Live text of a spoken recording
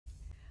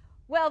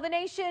Well, the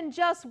nation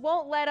just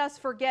won't let us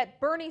forget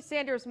Bernie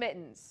Sanders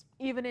mittens,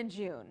 even in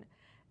June.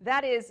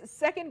 That is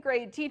second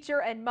grade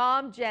teacher and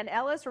mom Jen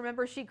Ellis.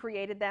 Remember, she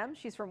created them.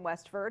 She's from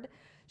Westford.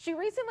 She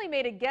recently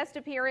made a guest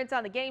appearance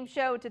on the game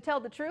show To Tell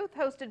the Truth,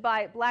 hosted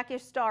by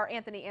Blackish star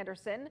Anthony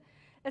Anderson.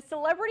 A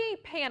celebrity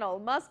panel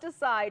must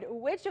decide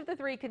which of the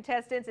three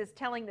contestants is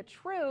telling the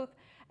truth,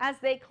 as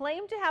they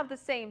claim to have the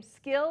same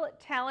skill,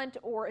 talent,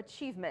 or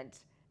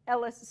achievement.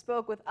 Ellis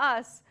spoke with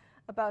us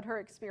about her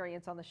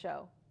experience on the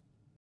show.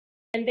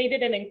 And they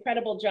did an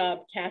incredible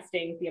job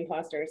casting the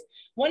imposters.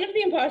 One of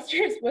the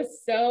imposters was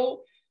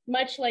so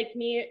much like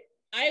me.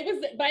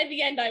 By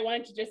the end, I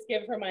wanted to just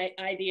give her my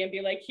ID and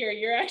be like, here,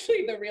 you're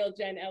actually the real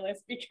Jen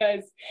Ellis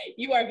because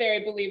you are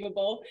very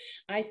believable.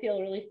 I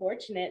feel really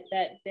fortunate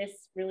that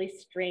this really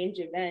strange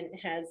event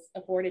has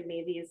afforded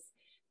me these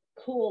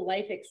cool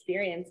life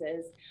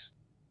experiences.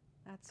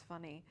 That's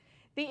funny.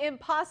 The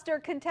imposter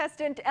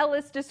contestant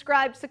Ellis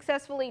described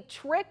successfully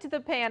tricked the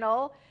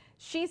panel.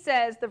 She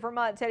says the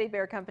Vermont Teddy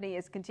Bear Company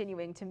is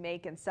continuing to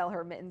make and sell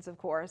her mittens, of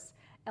course.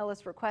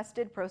 Ellis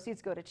requested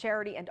proceeds go to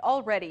charity, and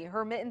already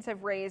her mittens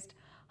have raised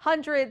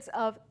hundreds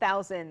of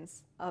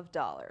thousands of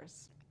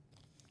dollars.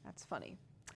 That's funny.